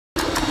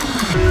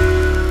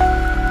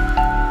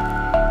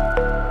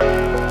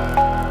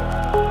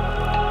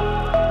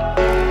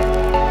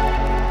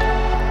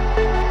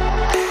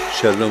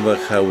Shalom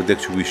Bracha, I would like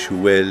to wish you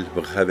well,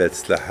 Bracha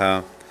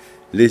ve'atzlacha.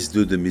 Let's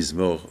do the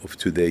Mizmor of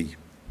today.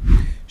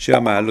 שיר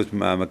המעלות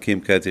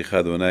ממעמקים קראתך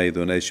אדוני,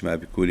 אדוני שמע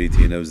בקולי,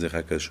 תהיינה אוזניך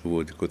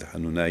קשבות, לקות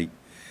חנוני.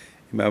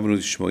 אם אבנו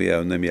תשמעי,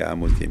 אדוני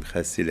יעמוד, אם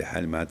חסי לך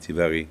למען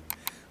תברי.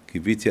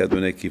 קיוויתי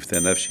אדוני, כיפת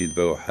נפשי,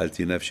 דברו,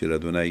 אכלתי נפשי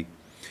לאדוני.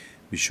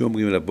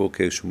 משומרים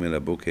לבוקר, שומרים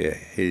לבוקר,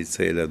 יחל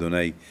ישראל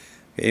לאדוני.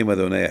 כי אם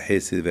אדוני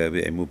החסד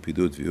ויביא עמו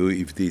פדות, והוא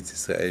יפדה את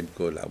ישראל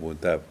מכל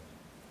עוונותיו.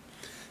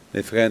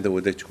 My friend, I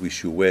would like to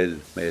wish you well.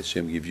 May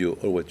Hashem give you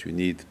all what you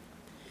need.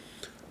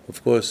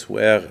 Of course,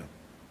 we are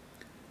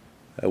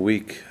a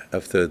week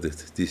after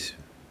this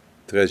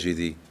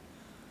tragedy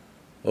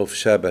of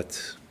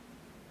Shabbat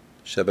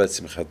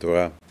Simchat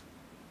Torah.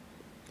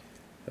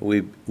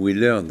 We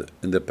learned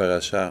in the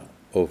parasha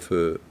of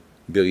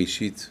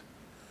Bereshit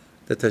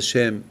that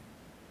Hashem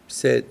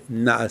said,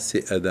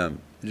 Na'aseh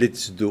Adam,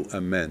 let's do a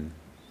man.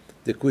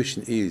 The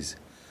question is,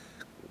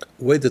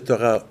 why the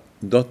Torah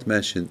don't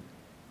mention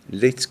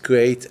let's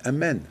create a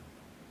man?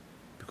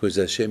 Because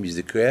Hashem is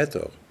the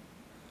creator.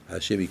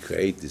 Hashem, He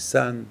created the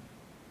sun,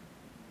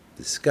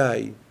 the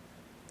sky,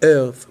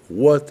 earth,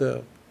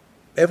 water,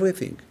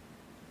 everything,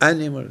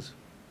 animals.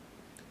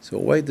 So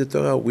why the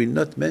Torah will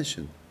not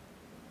mention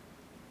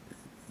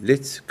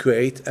let's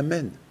create a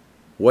man?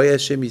 Why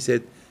Hashem, He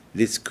said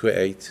let's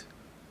create,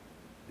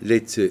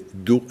 let's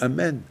do a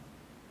man?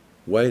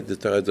 Why the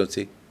Torah don't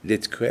say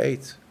let's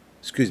create?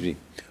 Excuse me.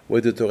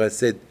 Why the Torah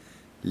said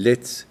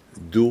let's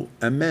do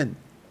a man,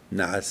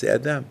 Na'aseh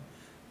Adam?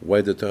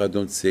 Why the Torah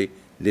don't say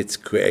let's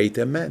create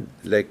a man,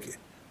 like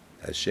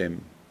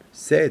Hashem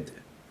said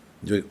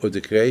during all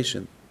the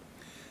creation?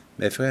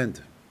 My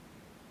friend,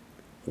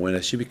 when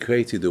Hashem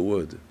created the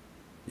world,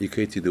 He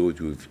created the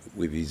world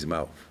with His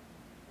mouth.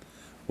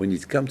 When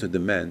it comes to the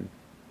man,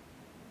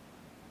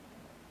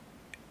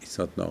 it's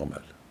not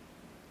normal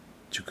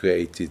to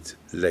create it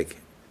like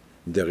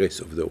the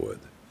rest of the world.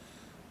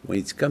 When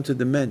it comes to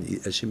the man,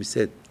 Hashem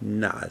said,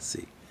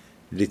 Na'aseh,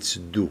 let's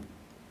do.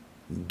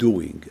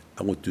 Doing.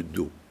 I want to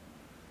do.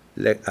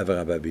 Like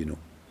Avraham Avinu.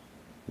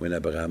 When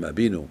Avraham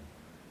Avinu,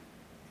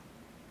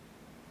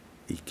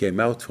 he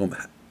came out from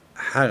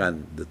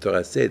Haran, the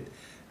Torah said,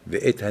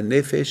 Ve'et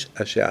hanefesh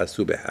asher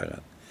asu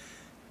beharan.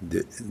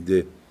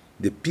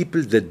 The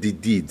people that they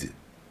did.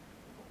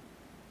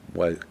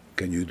 Well,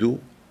 can you do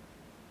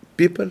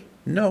people?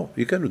 No,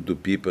 you cannot do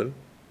people.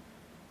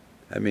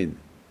 I mean,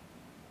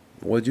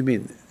 what do you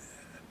mean?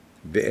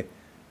 The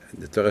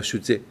Torah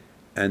should say,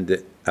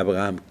 and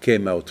Abraham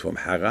came out from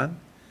Haran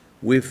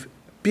with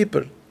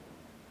people.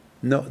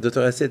 No, the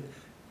Torah said,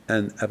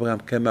 and Abraham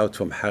came out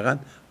from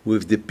Haran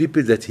with the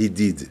people that he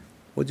did.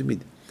 What do you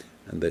mean?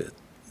 And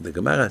the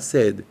Gemara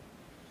said,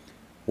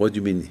 what do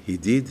you mean he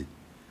did?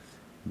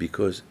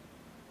 Because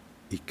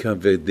he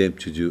converted them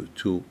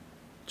to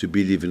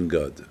believe in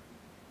God.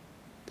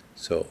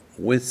 So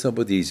when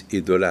somebody is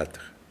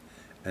idolater,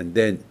 and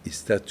then he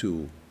starts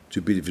to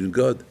believe in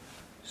God,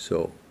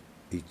 so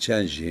he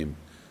changed him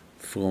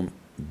from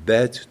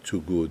bad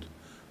to good,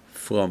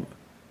 from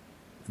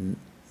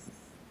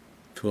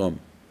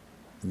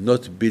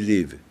not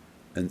believe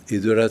in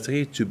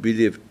idolatry to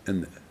believe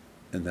in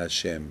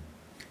Hashem.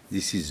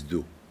 This is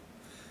do.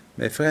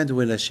 My friend,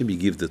 when Hashem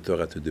gave the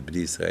Torah to the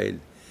Bnei Israel,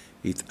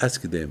 it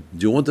asked them,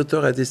 do you want the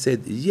Torah? They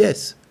said,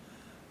 yes,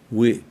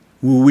 we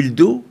will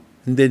do,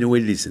 and then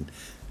we'll listen.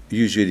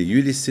 Usually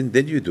you listen,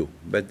 then you do.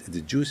 But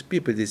the Jewish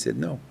people, they said,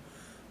 no,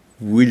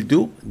 we'll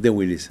do, then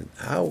we listen.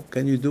 How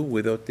can you do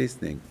without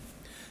listening?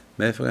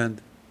 My friend,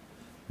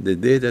 the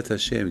day that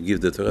Hashem gave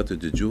the Torah to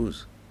the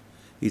Jews,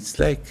 it's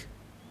like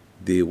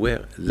they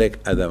were like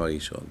Adam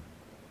Arishon,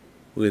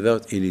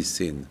 without any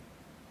sin.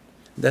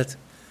 That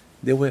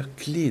they were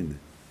clean,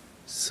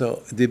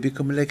 so they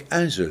become like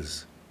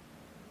angels.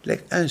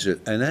 Like angel.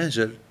 An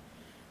angel,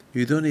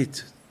 he don't need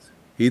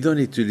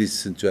to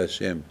listen to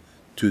Hashem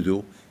to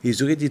do.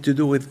 He's ready to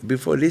do it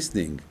before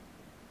listening.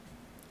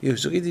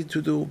 He's ready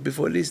to do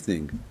before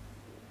listening.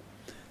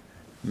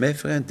 My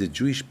friend, the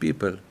Jewish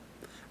people,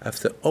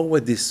 after all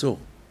what they saw,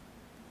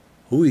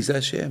 who is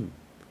Hashem?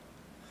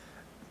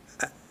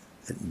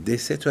 They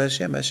said to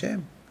Hashem,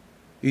 Hashem,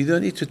 you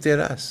don't need to tell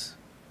us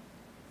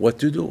what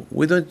to do.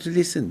 We don't need to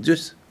listen.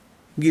 Just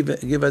give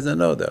us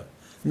an order.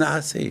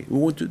 Na'aseh, we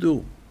want to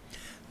do.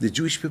 The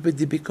Jewish people,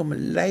 they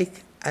become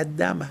like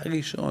Adam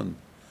Harishon.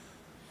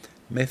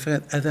 My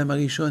friend, Adam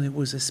Harishon, he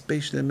was a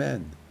special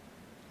man.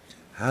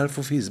 Half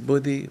of his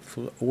body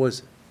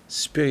was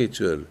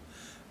spiritual,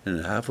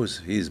 and half of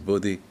his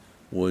body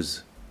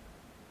was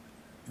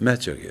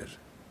material.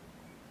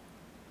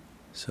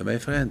 So my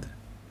friend,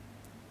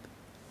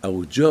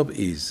 our job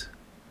is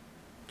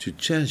to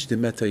change the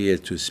material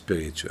to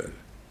spiritual.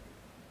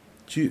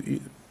 I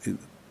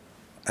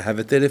have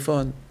a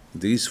telephone,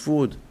 there is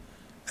food,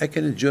 I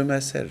can enjoy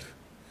myself,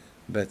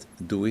 but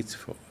do it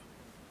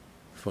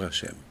for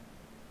Hashem.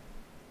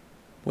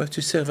 We have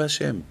to serve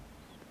Hashem.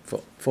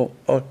 For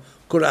all.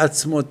 כל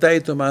עצמותי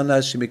תאמרנה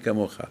השם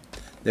כמוך.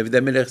 David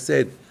HaMelech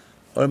said,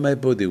 all my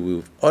body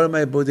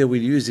will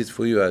use it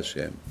for you,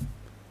 Hashem.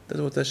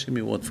 That's what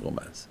Hashem wants from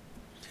us.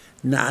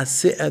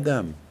 Na'aseh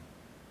Adam.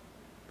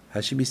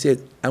 Hashem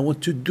said, I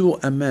want to do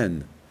a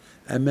man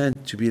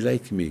to be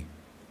like me,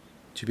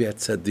 to be a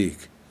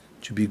tzaddik,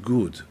 to be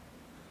good,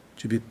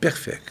 to be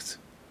perfect.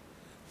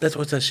 That's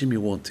what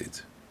Hashem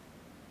wanted.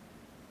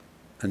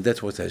 And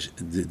that's what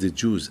the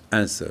Jews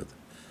answered.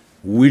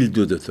 We'll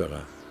do the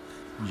Torah.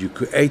 You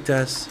create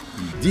us,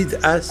 you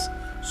did us,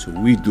 so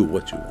we do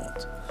what you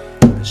want.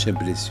 Hashem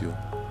bless you.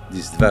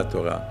 This Dvar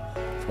Torah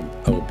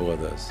from our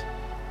brothers.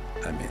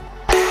 Amen.